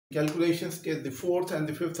calculations case the fourth and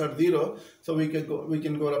the fifth are 0, so we can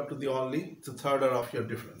go up to the third or half year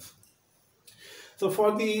difference. So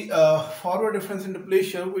for the forward difference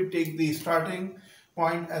interpolation, we take the starting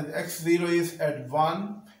point as x0 is at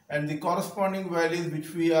 1 and the corresponding values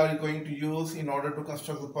which we are going to use in order to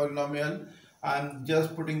construct the polynomial, and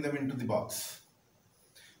just putting them into the box.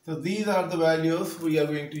 So these are the values we are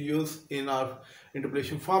going to use in our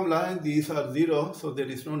interpolation formula, and these are 0, so there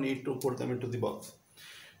is no need to put them into the box.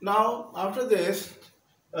 Now after this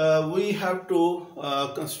we have to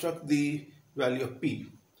construct the value of p,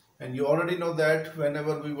 and you already know that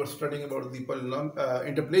whenever we were studying about the polynomial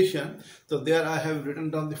interpolation, so there I have written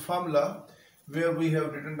down the formula where we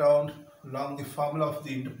have written down the formula of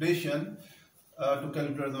the interpolation to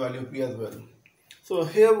calculate the value of p as well. So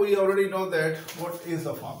here we already know that what is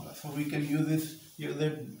the formula, so we can use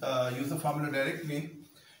the formula directly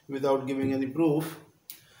without giving any proof.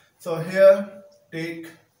 So here take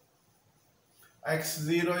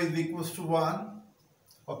x0 is equals to 1,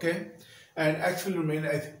 okay, and x will remain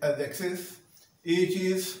as x is. H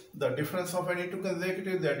is the difference of any two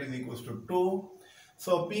consecutive, that is equals to 2.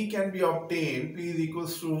 So p can be obtained, p is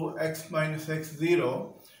equals to x minus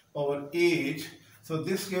x0 over h. So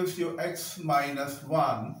this gives you x minus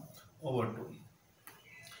 1 over 2.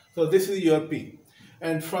 So this is your p.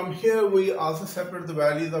 And from here we also separate the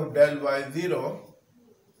values of del y0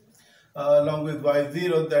 along with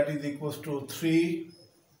y0, that is equals to 3.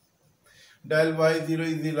 Del y0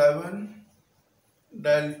 is 11.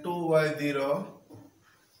 Del 2y0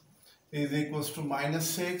 is equals to minus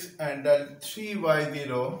 6, and del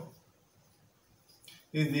 3y0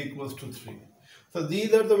 is equals to 3. So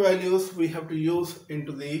these are the values we have to use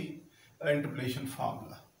into the interpolation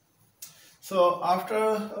formula. So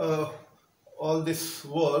after all this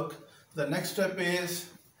work, the next step is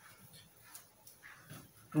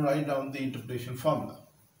to write down the interpolation formula.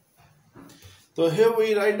 So here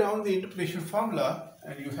we write down the interpolation formula,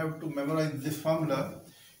 and you have to memorize this formula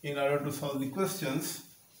in order to solve the questions.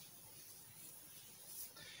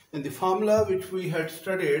 In the formula which we had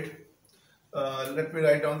studied, let me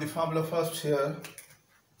write down the formula first here.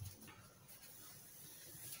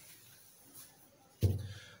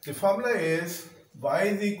 The formula is y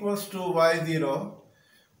is equals to y0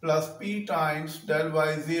 plus p times del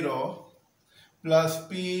y0 plus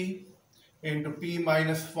p into p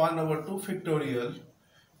minus 1 over 2 factorial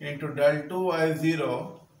into del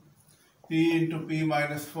 2y0 p into p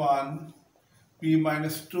minus 1 p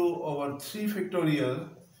minus 2 over 3 factorial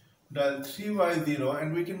del 3y0,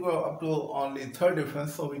 and we can go up to only third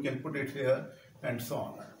difference, so we can put it here and so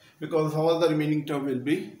on, because all the remaining term will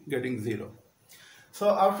be getting 0. So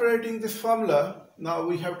after writing this formula, now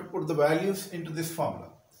we have to put the values into this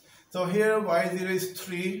formula. So here y0 is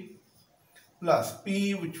 3 plus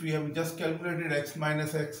p, which we have just calculated, x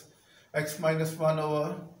minus 1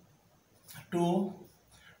 over 2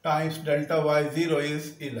 times delta y0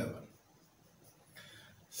 is 11.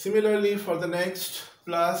 Similarly for the next,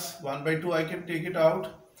 plus 1 by 2 I can take it out.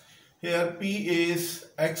 Here p is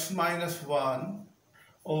x minus 1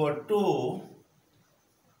 over 2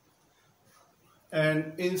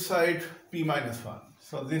 and inside p minus 1.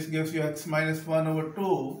 So this gives you x minus 1 over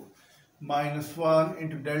 2 minus 1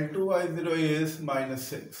 into del 2y0 is minus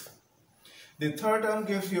 6. The third term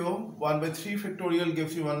gives you 1 by 3 factorial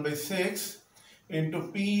gives you 1 by 6 into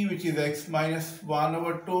p, which is x minus 1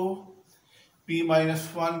 over 2. P minus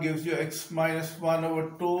 1 gives you x minus 1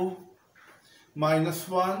 over 2 minus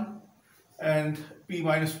 1, and p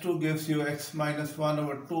minus 2 gives you x minus 1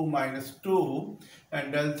 over 2 minus 2,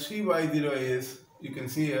 and del 3y0 is, you can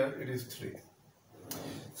see here, it is 3.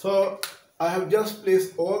 So I have just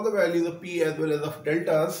placed all the values of p as well as of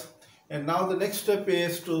deltas, and now the next step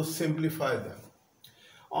is to simplify them.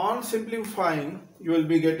 On simplifying, you will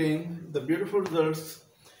be getting the beautiful results.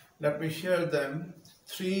 Let me share them.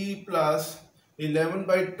 3 plus 11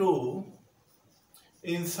 by 2,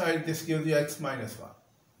 inside this gives you x minus 1.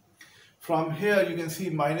 From here you can see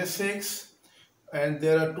minus 6, and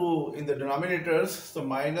there are 2 in the denominators, so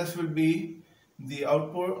minus will be the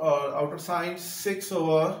output or outer sign. 6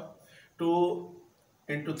 over 2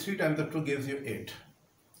 into 3 times the 2 gives you 8,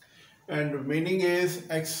 and remaining is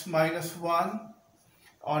x minus 1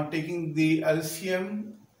 on taking the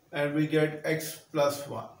LCM, and we get x plus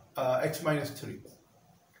 1, x minus 3.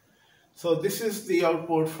 So this is the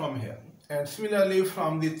output from here, and similarly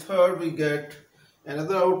from the third we get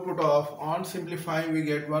another output of, on simplifying we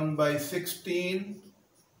get 1 by 16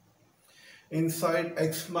 inside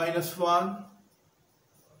x minus 1,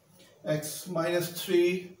 x minus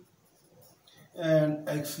 3 and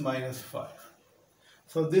x minus 5.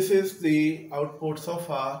 So this is the output so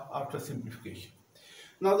far after simplification.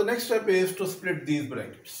 Now the next step is to split these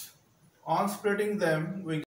brackets. On splitting them, we